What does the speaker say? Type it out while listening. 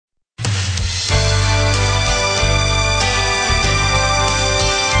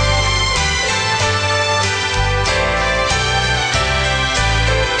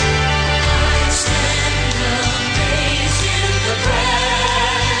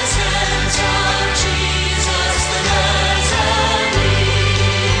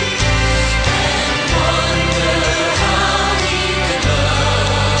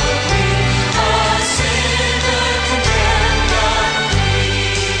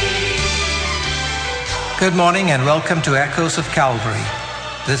Good morning and welcome to Echoes of Calvary.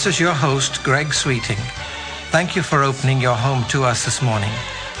 This is your host, Greg Sweeting. Thank you for opening your home to us this morning.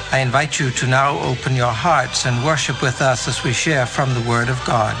 I invite you to now open your hearts and worship with us as we share from the Word of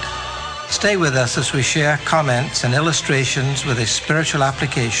God. Stay with us as we share comments and illustrations with a spiritual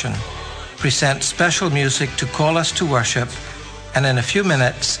application, present special music to call us to worship, and in a few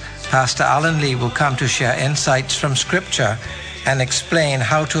minutes, Pastor Alan Lee will come to share insights from Scripture and explain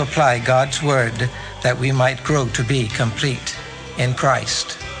how to apply God's Word that we might grow to be complete in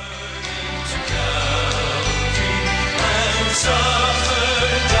Christ.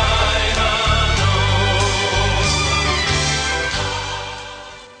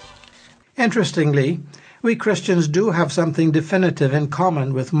 Interestingly, we Christians do have something definitive in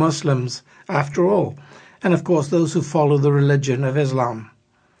common with Muslims, after all, and of course those who follow the religion of Islam.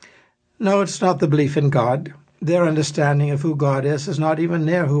 No, it's not the belief in God. Their understanding of who God is not even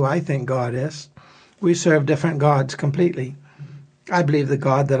near who I think God is. We serve different gods completely. I believe the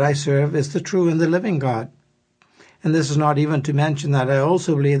God that I serve is the true and the living God. And this is not even to mention that I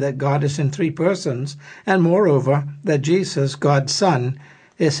also believe that God is in three persons, and moreover, that Jesus, God's Son,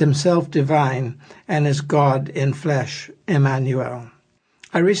 is himself divine and is God in flesh, Emmanuel.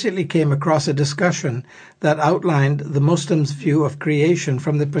 I recently came across a discussion that outlined the Muslims' view of creation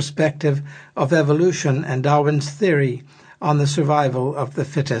from the perspective of evolution and Darwin's theory on the survival of the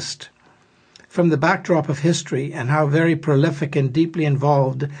fittest. From the backdrop of history and how very prolific and deeply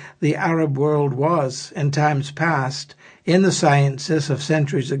involved the Arab world was in times past in the sciences of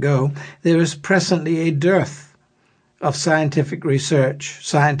centuries ago, there is presently a dearth of scientific research,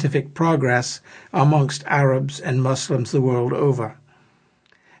 scientific progress amongst Arabs and Muslims the world over.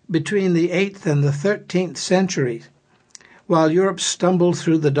 Between the 8th and the 13th centuries, while Europe stumbled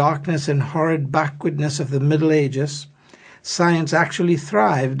through the darkness and horrid backwardness of the Middle Ages, science actually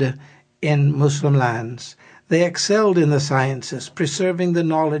thrived in Muslim lands. They excelled in the sciences, preserving the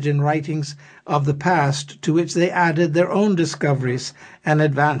knowledge and writings of the past, to which they added their own discoveries and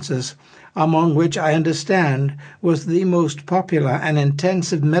advances, among which I understand was the most popular and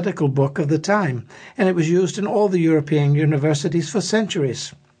intensive medical book of the time, and it was used in all the European universities for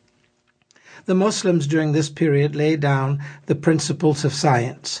centuries. The Muslims during this period laid down the principles of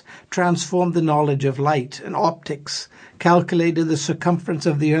science, transformed the knowledge of light and optics, calculated the circumference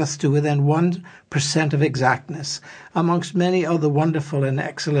of the earth to within 1% of exactness, amongst many other wonderful and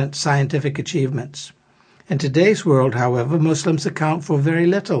excellent scientific achievements. In today's world, however, Muslims account for very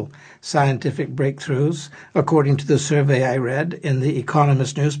little scientific breakthroughs, according to the survey I read in the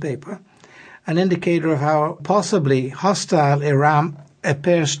Economist newspaper, an indicator of how possibly hostile Iran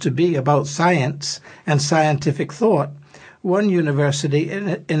appears to be about science and scientific thought. One university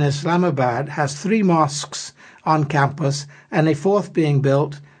in Islamabad has 3 mosques on campus and a 4th being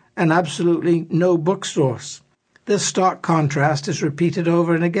built, and absolutely no bookstores. This stark contrast is repeated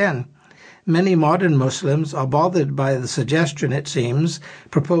over and again. Many modern Muslims are bothered by the suggestion, it seems,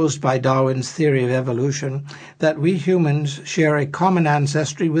 proposed by Darwin's theory of evolution, that we humans share a common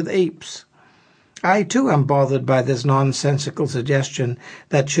ancestry with apes. I too am bothered by this nonsensical suggestion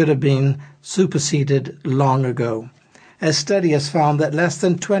that should have been superseded long ago. A study has found that less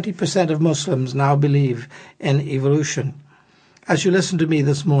than 20% of Muslims now believe in evolution. As you listen to me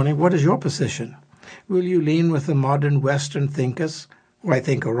this morning, what is your position? Will you lean with the modern Western thinkers, who I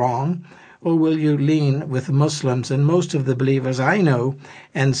think are wrong, or will you lean with the Muslims and most of the believers I know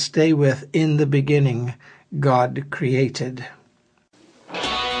and stay with "in the beginning God created"?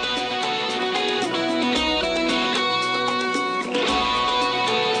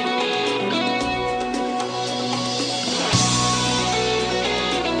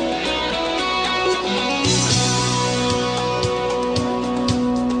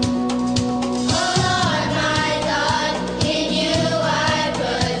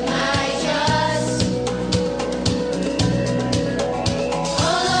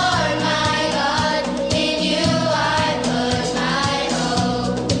 Oh Lord, my God, in you I put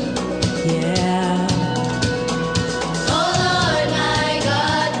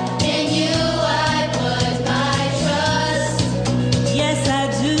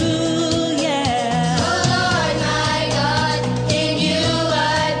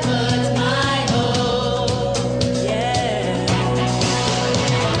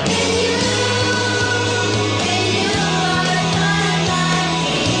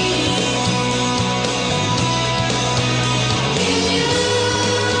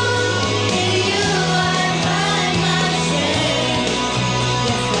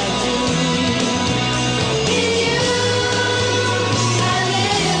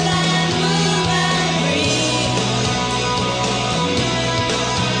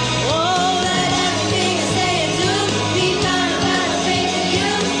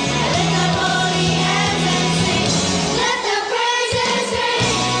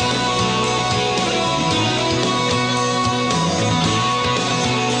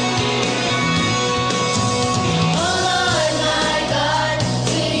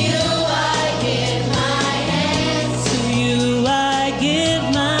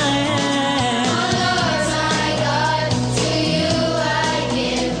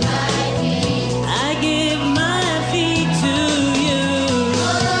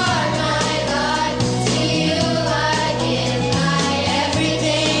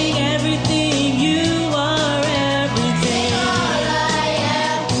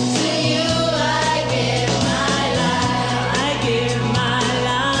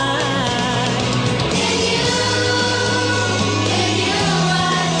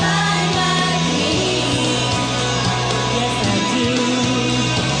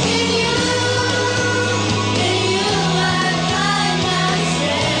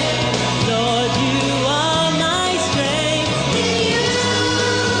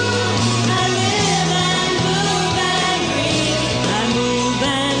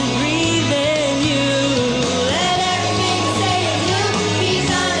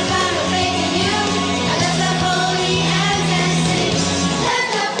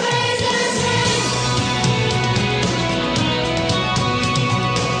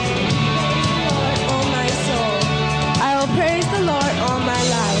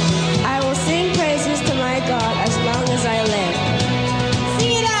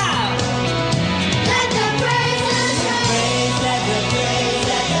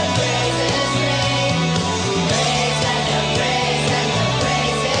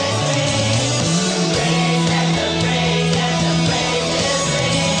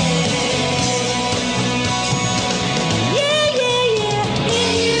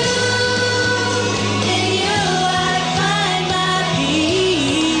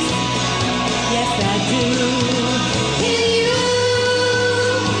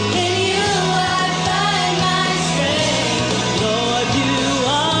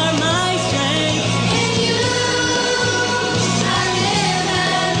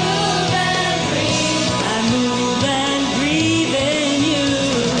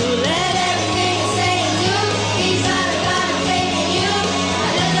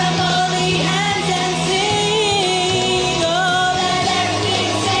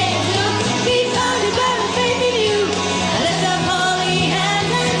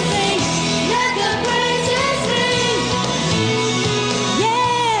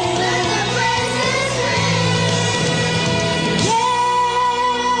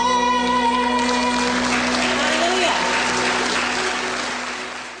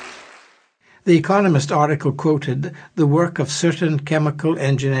The Economist article quoted the work of certain chemical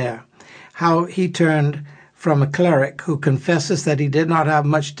engineer, how he turned from a cleric who confesses that he did not have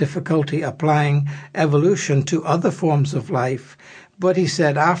much difficulty applying evolution to other forms of life, but he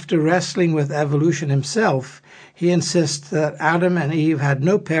said after wrestling with evolution himself, he insists that Adam and Eve had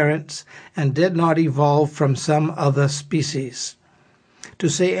no parents and did not evolve from some other species. To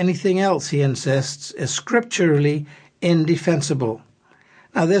say anything else, he insists, is scripturally indefensible.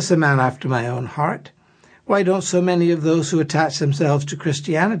 Now, there's a man after my own heart. Why don't so many of those who attach themselves to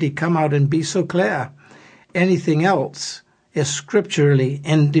Christianity come out and be so clear? Anything else is scripturally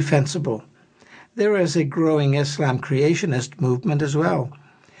indefensible. There is a growing Islam creationist movement as well.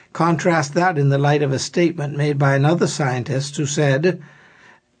 Contrast that in the light of a statement made by another scientist who said,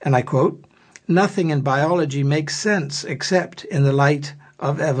 and I quote, "Nothing in biology makes sense except in the light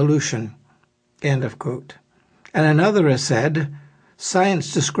of evolution," end of quote. And another has said,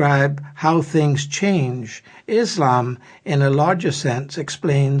 "Science describes how things change. Islam, in a larger sense,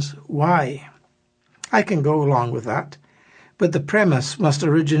 explains why." I can go along with that, but the premise must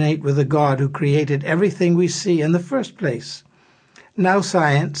originate with the God who created everything we see in the first place. Now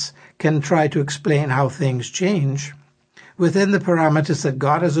science can try to explain how things change within the parameters that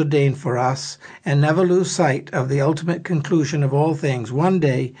God has ordained for us, and never lose sight of the ultimate conclusion of all things. One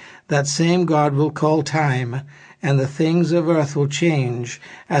day, that same God will call time, and the things of earth will change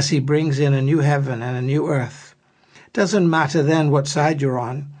as he brings in a new heaven and a new earth. Doesn't matter then what side you're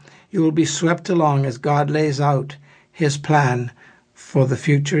on. You will be swept along as God lays out his plan for the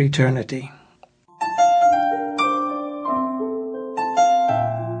future eternity.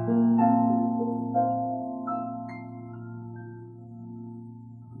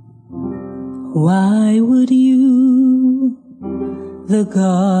 Why would you, the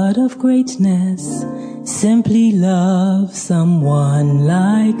God of greatness, simply love someone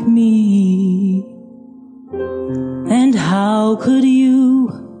like me? And how could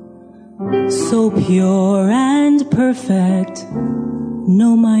you, so pure and perfect,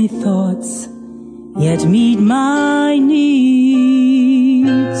 know my thoughts, yet meet my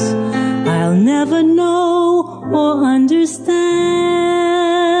needs? I'll never know or understand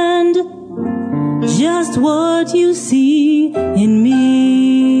just what you see in me.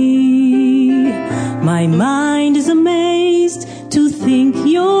 My mind is amazed to think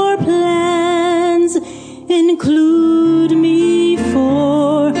your plans include me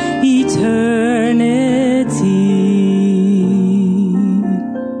for eternity.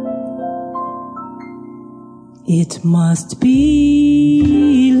 It must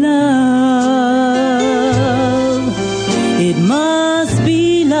be love. It must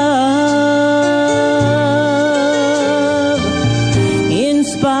be love. In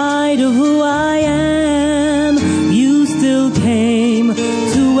spite of who I am, you still came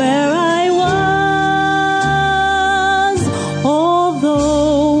to where I was.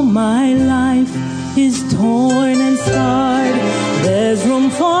 Although my life is torn and scarred, there's room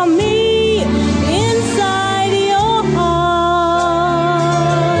for me inside your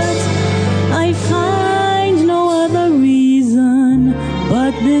heart. I find no other reason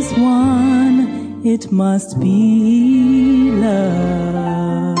but this one. It must be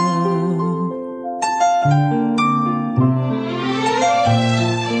love.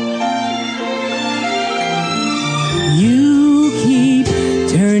 You keep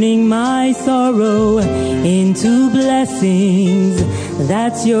turning my sorrow into blessings.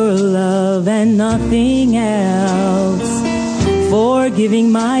 That's your love and nothing else.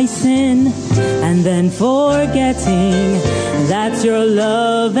 Forgiving my sin and then forgetting. That's your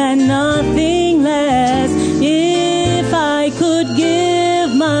love and nothing less. If I could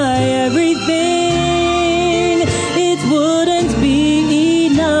give my everything, it wouldn't be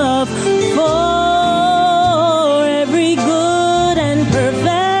enough for every good and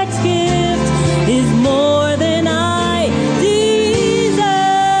perfect gift is more than I deserve.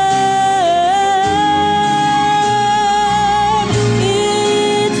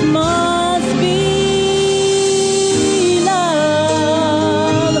 It must be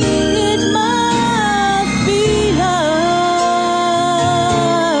love. It must be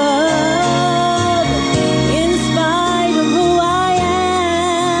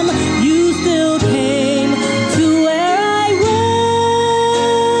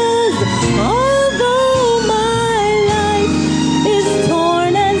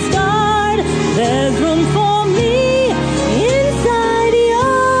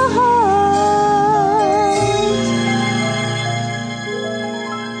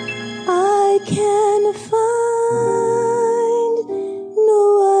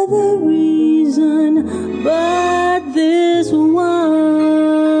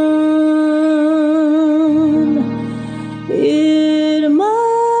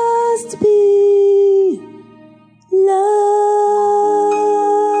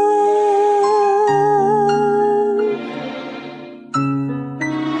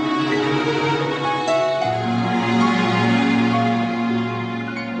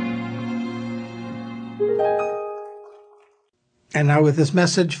And now with this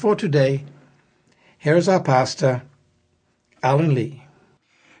message for today, here's our pastor, Alan Lee.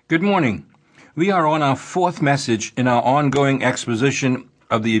 Good morning. We are on our fourth message in our ongoing exposition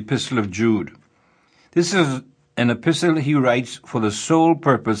of the Epistle of Jude. This is an epistle he writes for the sole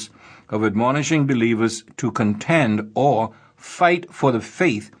purpose of admonishing believers to contend or fight for the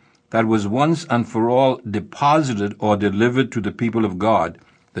faith that was once and for all deposited or delivered to the people of God,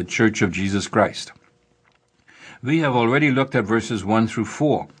 the Church of Jesus Christ. We have already looked at verses 1 through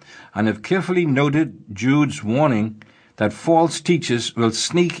 4 and have carefully noted Jude's warning that false teachers will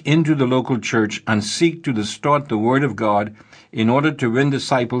sneak into the local church and seek to distort the Word of God in order to win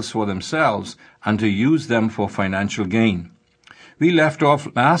disciples for themselves and to use them for financial gain. We left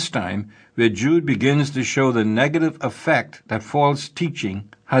off last time where Jude begins to show the negative effect that false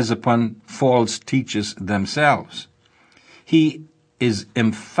teaching has upon false teachers themselves. He is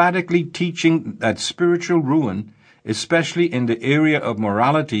emphatically teaching that spiritual ruin, especially in the area of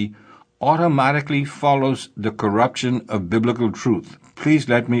morality, automatically follows the corruption of biblical truth. Please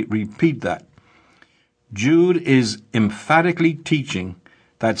let me repeat that. Jude is emphatically teaching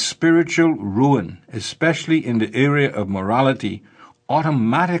that spiritual ruin, especially in the area of morality,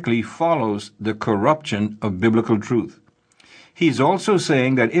 automatically follows the corruption of biblical truth. He's also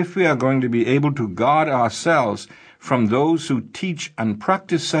saying that if we are going to be able to guard ourselves from those who teach and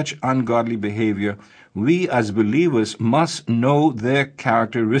practice such ungodly behavior, we as believers must know their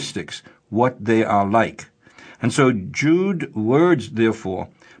characteristics, what they are like. And so Jude's words, therefore,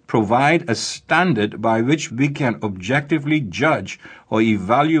 provide a standard by which we can objectively judge or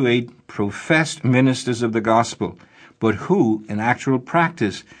evaluate professed ministers of the gospel, but who, in actual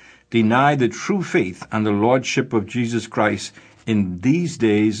practice, deny the true faith and the lordship of Jesus Christ in these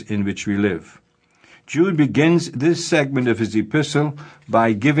days in which we live. Jude begins this segment of his epistle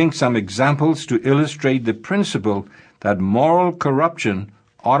by giving some examples to illustrate the principle that moral corruption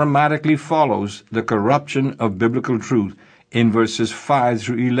automatically follows the corruption of biblical truth in verses 5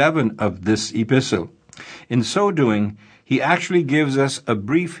 through 11 of this epistle. In so doing, he actually gives us a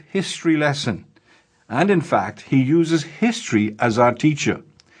brief history lesson, and in fact, he uses history as our teacher.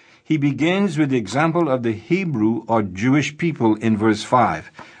 He begins with the example of the Hebrew or Jewish people in verse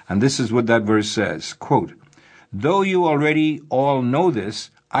 5. And this is what that verse says, quote, "Though you already all know this,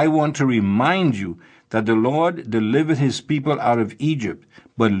 I want to remind you that the Lord delivered his people out of Egypt,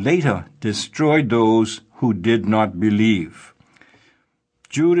 but later destroyed those who did not believe."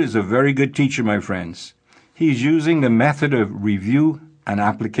 Jude is a very good teacher, my friends. He's using the method of review and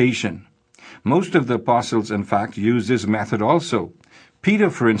application. Most of the apostles, in fact, use this method also. Peter,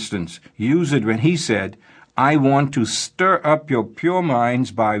 for instance, used it when he said, "I want to stir up your pure minds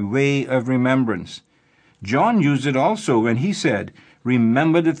by way of remembrance." John used it also when he said,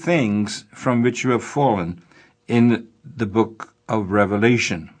 "Remember the things from which you have fallen," in the book of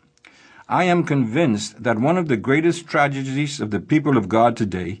Revelation. I am convinced that one of the greatest tragedies of the people of God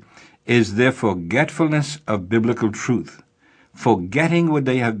today is their forgetfulness of biblical truth, forgetting what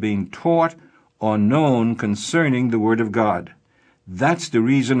they have been taught or known concerning the Word of God. That's the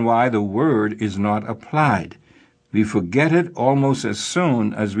reason why the Word is not applied. We forget it almost as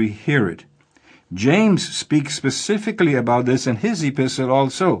soon as we hear it. James speaks specifically about this in his epistle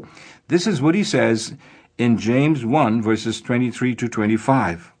also. This is what he says in James 1, verses 23 to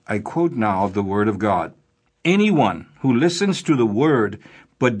 25. I quote now the Word of God. "Anyone who listens to the Word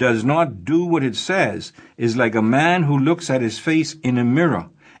but does not do what it says is like a man who looks at his face in a mirror,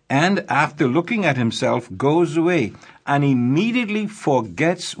 and after looking at himself goes away and immediately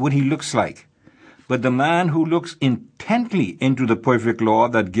forgets what he looks like. But the man who looks intently into the perfect law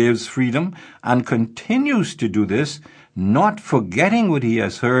that gives freedom and continues to do this, not forgetting what he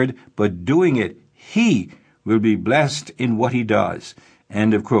has heard, but doing it, he will be blessed in what he does."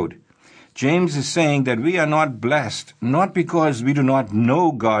 End of quote. James is saying that we are not blessed, not because we do not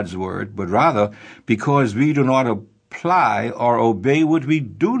know God's word, but rather because we do not apply or obey what we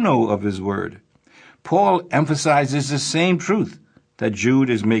do know of his word. Paul emphasizes the same truth that Jude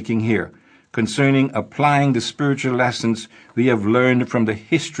is making here concerning applying the spiritual lessons we have learned from the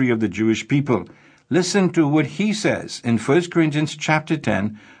history of the Jewish people. Listen to what he says in 1 Corinthians chapter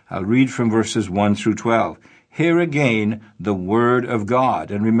 10. I'll read from verses 1 through 12. Hear again the word of God.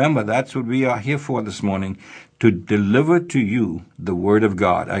 And remember, that's what we are here for this morning, to deliver to you the word of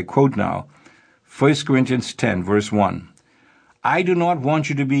God. I quote now, 1 Corinthians 10, verse 1. "I do not want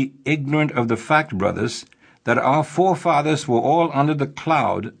you to be ignorant of the fact, brothers, that our forefathers were all under the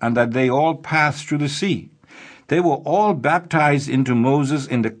cloud, and that they all passed through the sea. They were all baptized into Moses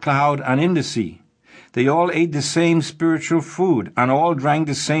in the cloud and in the sea. They all ate the same spiritual food, and all drank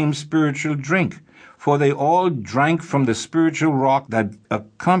the same spiritual drink, For they all drank from the spiritual rock that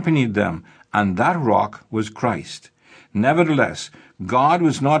accompanied them, and that rock was Christ. Nevertheless, God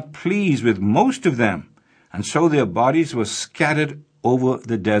was not pleased with most of them, and so their bodies were scattered over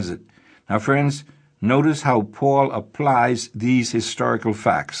the desert. Now, friends, notice how Paul applies these historical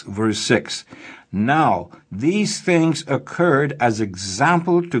facts. Verse 6. Now, these things occurred as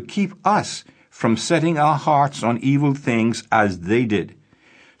example to keep us from setting our hearts on evil things as they did.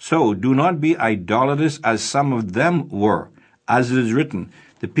 So do not be idolaters as some of them were. As it is written,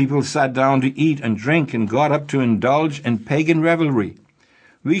 the people sat down to eat and drink and got up to indulge in pagan revelry.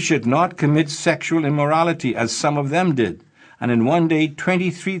 We should not commit sexual immorality as some of them did, and in one day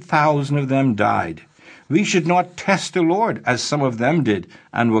 23,000 of them died. We should not test the Lord as some of them did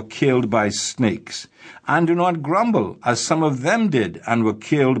and were killed by snakes. And do not grumble as some of them did and were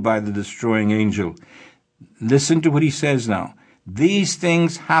killed by the destroying angel. Listen to what he says now. These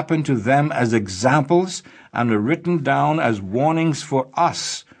things happened to them as examples and are written down as warnings for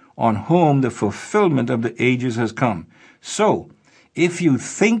us, on whom the fulfillment of the ages has come. So, if you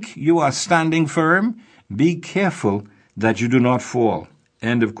think you are standing firm, be careful that you do not fall.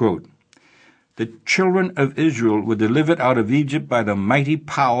 End of quote. The children of Israel were delivered out of Egypt by the mighty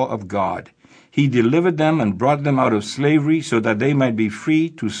power of God. He delivered them and brought them out of slavery so that they might be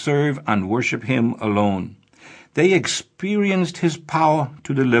free to serve and worship him alone. They experienced his power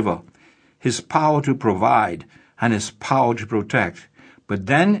to deliver, his power to provide, and his power to protect. But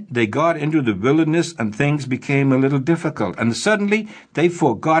then they got into the wilderness and things became a little difficult, and suddenly they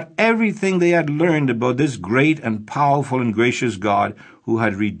forgot everything they had learned about this great and powerful and gracious God who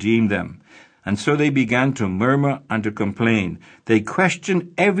had redeemed them. And so they began to murmur and to complain. They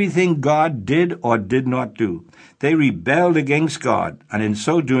questioned everything God did or did not do. They rebelled against God, and in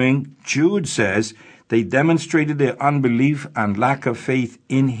so doing, Jude says, they demonstrated their unbelief and lack of faith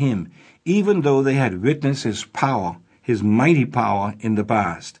in him, even though they had witnessed his power, his mighty power in the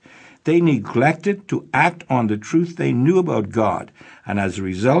past. They neglected to act on the truth they knew about God, and as a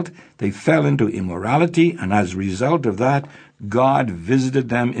result, they fell into immorality, and as a result of that, God visited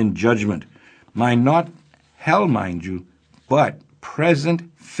them in judgment. Not hell, mind you, but present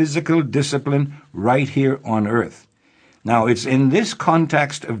physical discipline right here on earth. Now, it's in this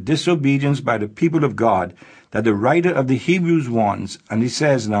context of disobedience by the people of God that the writer of the Hebrews warns, and he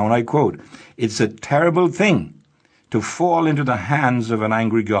says now, and I quote, "It's a terrible thing to fall into the hands of an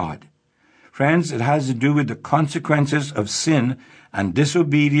angry God." Friends, it has to do with the consequences of sin and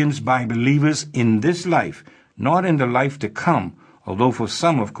disobedience by believers in this life, not in the life to come, although for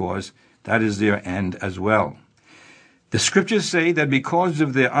some, of course, that is their end as well. The scriptures say that because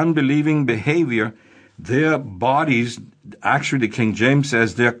of their unbelieving behavior, their bodies, actually the King James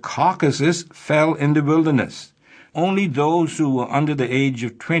says, their carcasses fell in the wilderness. Only those who were under the age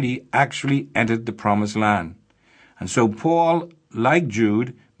of 20 actually entered the promised land. And so Paul, like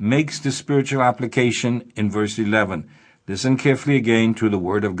Jude, makes the spiritual application in verse 11. Listen carefully again to the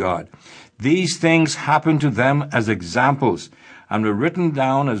word of God. These things happened to them as examples, and were written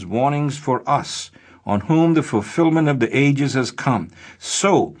down as warnings for us, on whom the fulfillment of the ages has come.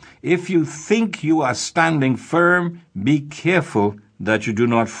 So, if you think you are standing firm, be careful that you do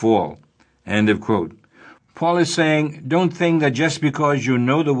not fall. End of quote. Paul is saying, don't think that just because you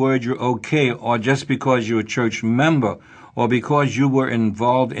know the word you're okay, or just because you're a church member, or because you were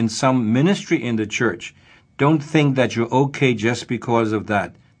involved in some ministry in the church. Don't think that you're okay just because of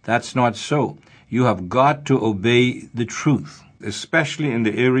that. That's not so. You have got to obey the truth, especially in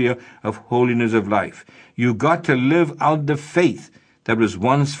the area of holiness of life. You've got to live out the faith that was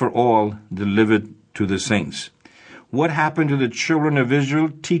once for all delivered to the saints. What happened to the children of Israel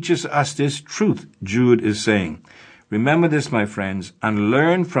teaches us this truth, Jude is saying. Remember this, my friends, and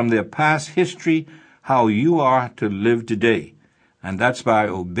learn from their past history how you are to live today. And that's by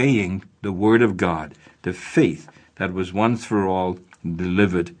obeying the word of God, the faith that was once for all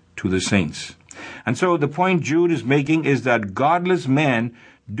delivered to the saints. And so the point Jude is making is that godless men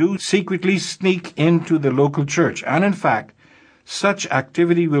do secretly sneak into the local church. And in fact, such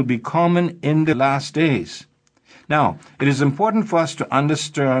activity will be common in the last days. Now, it is important for us to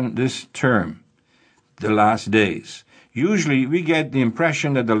understand this term, the last days. Usually we get the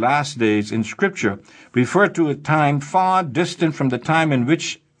impression that the last days in Scripture refer to a time far distant from the time in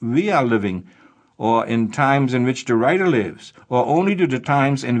which we are living, or in times in which the writer lives, or only to the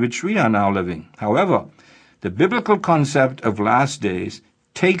times in which we are now living. However, the biblical concept of last days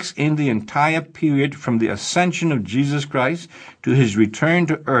takes in the entire period from the ascension of Jesus Christ to his return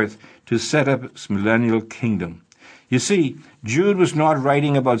to earth to set up his millennial kingdom. You see, Jude was not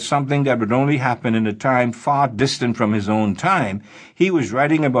writing about something that would only happen in a time far distant from his own time. He was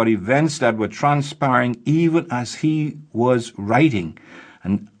writing about events that were transpiring even as he was writing.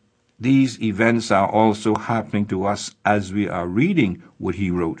 And these events are also happening to us as we are reading what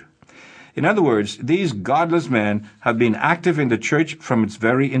he wrote. In other words, these godless men have been active in the church from its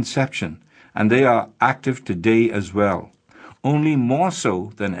very inception, and they are active today as well, only more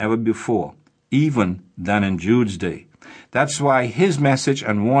so than ever before, even than in Jude's day. That's why his message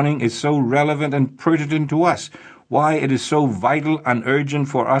and warning is so relevant and pertinent to us, why it is so vital and urgent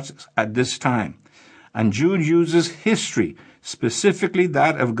for us at this time. And Jude uses history, specifically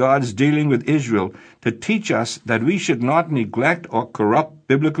that of God's dealing with Israel, to teach us that we should not neglect or corrupt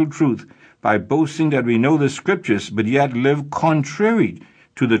biblical truth by boasting that we know the Scriptures, but yet live contrary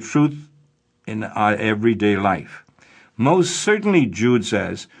to the truth in our everyday life. Most certainly, Jude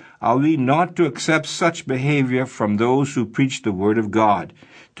says, are we not to accept such behavior from those who preach the Word of God.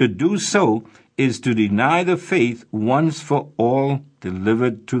 To do so is to deny the faith once for all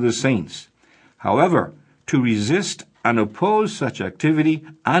delivered to the saints. However, to resist and oppose such activity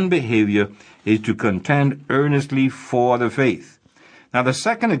and behavior is to contend earnestly for the faith. Now, the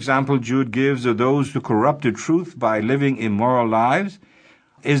second example Jude gives of those who corrupt the truth by living immoral lives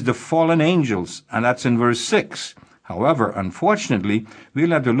is the fallen angels, and that's in verse 6. However, unfortunately,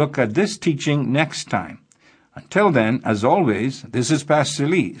 we'll have to look at this teaching next time. Until then, as always, this is Pastor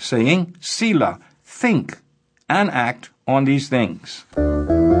Lee saying, Selah, think and act on these things.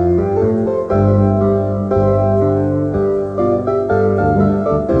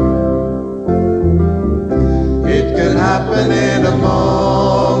 It could happen in a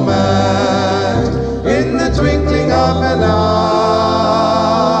moment, in the twinkling of an eye.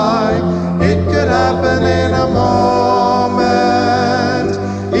 It could happen in a moment.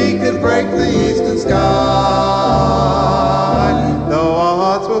 Break the eastern sky, though our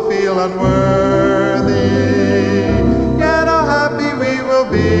hearts will feel unworthy, yet how happy we will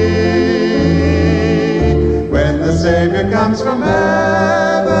be when the Savior comes from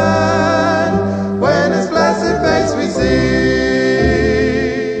heaven, when his blessed face we see.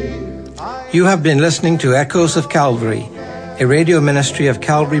 You have been listening to Echoes of Calvary, a radio ministry of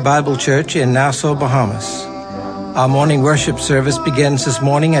Calvary Bible Church in Nassau, Bahamas. Our morning worship service begins this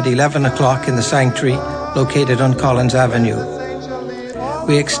morning at 11 o'clock in the sanctuary located on Collins Avenue.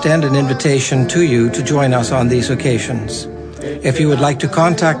 We extend an invitation to you to join us on these occasions. If you would like to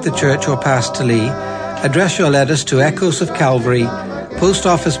contact the church or Pastor Lee, address your letters to Echoes of Calvary, Post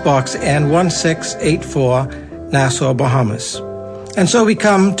Office Box N1684, Nassau, Bahamas. And so we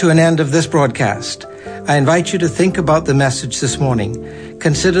come to an end of this broadcast. I invite you to think about the message this morning.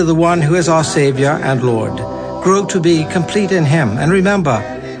 Consider the one who is our Savior and Lord. Grow to be complete in him. And remember,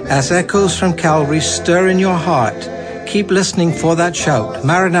 as echoes from Calvary stir in your heart, keep listening for that shout,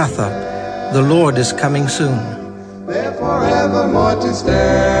 Maranatha, the Lord is coming soon. They're forevermore to stay.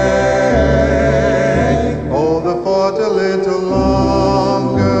 Hold the fort a little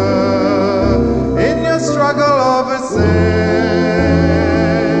longer in your struggle over sin.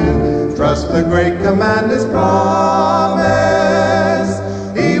 Trust the great commander's promise.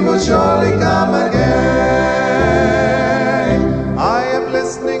 He will surely come again.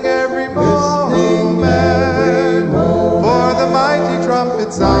 Listening every moment for the mighty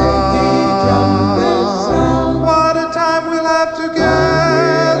trumpet sound. What a time we'll have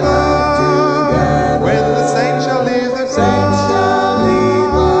together when the saints shall leave the ground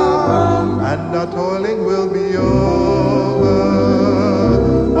and our toiling will be over,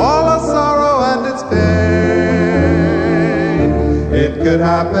 all our sorrow and its pain. It could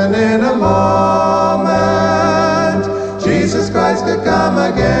happen in a moment. Jesus Christ could come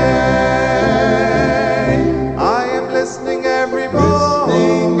again. I am listening every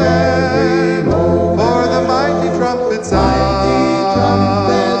moment for the mighty trumpet sound.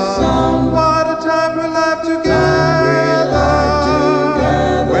 What a time we'll have together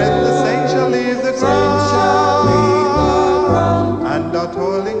when the saints shall leave the ground and our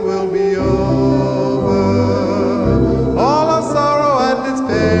toiling will be over, all our sorrow and its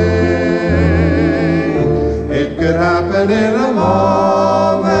pain. It could happen in a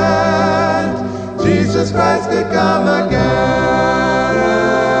moment. Jesus Christ could come again.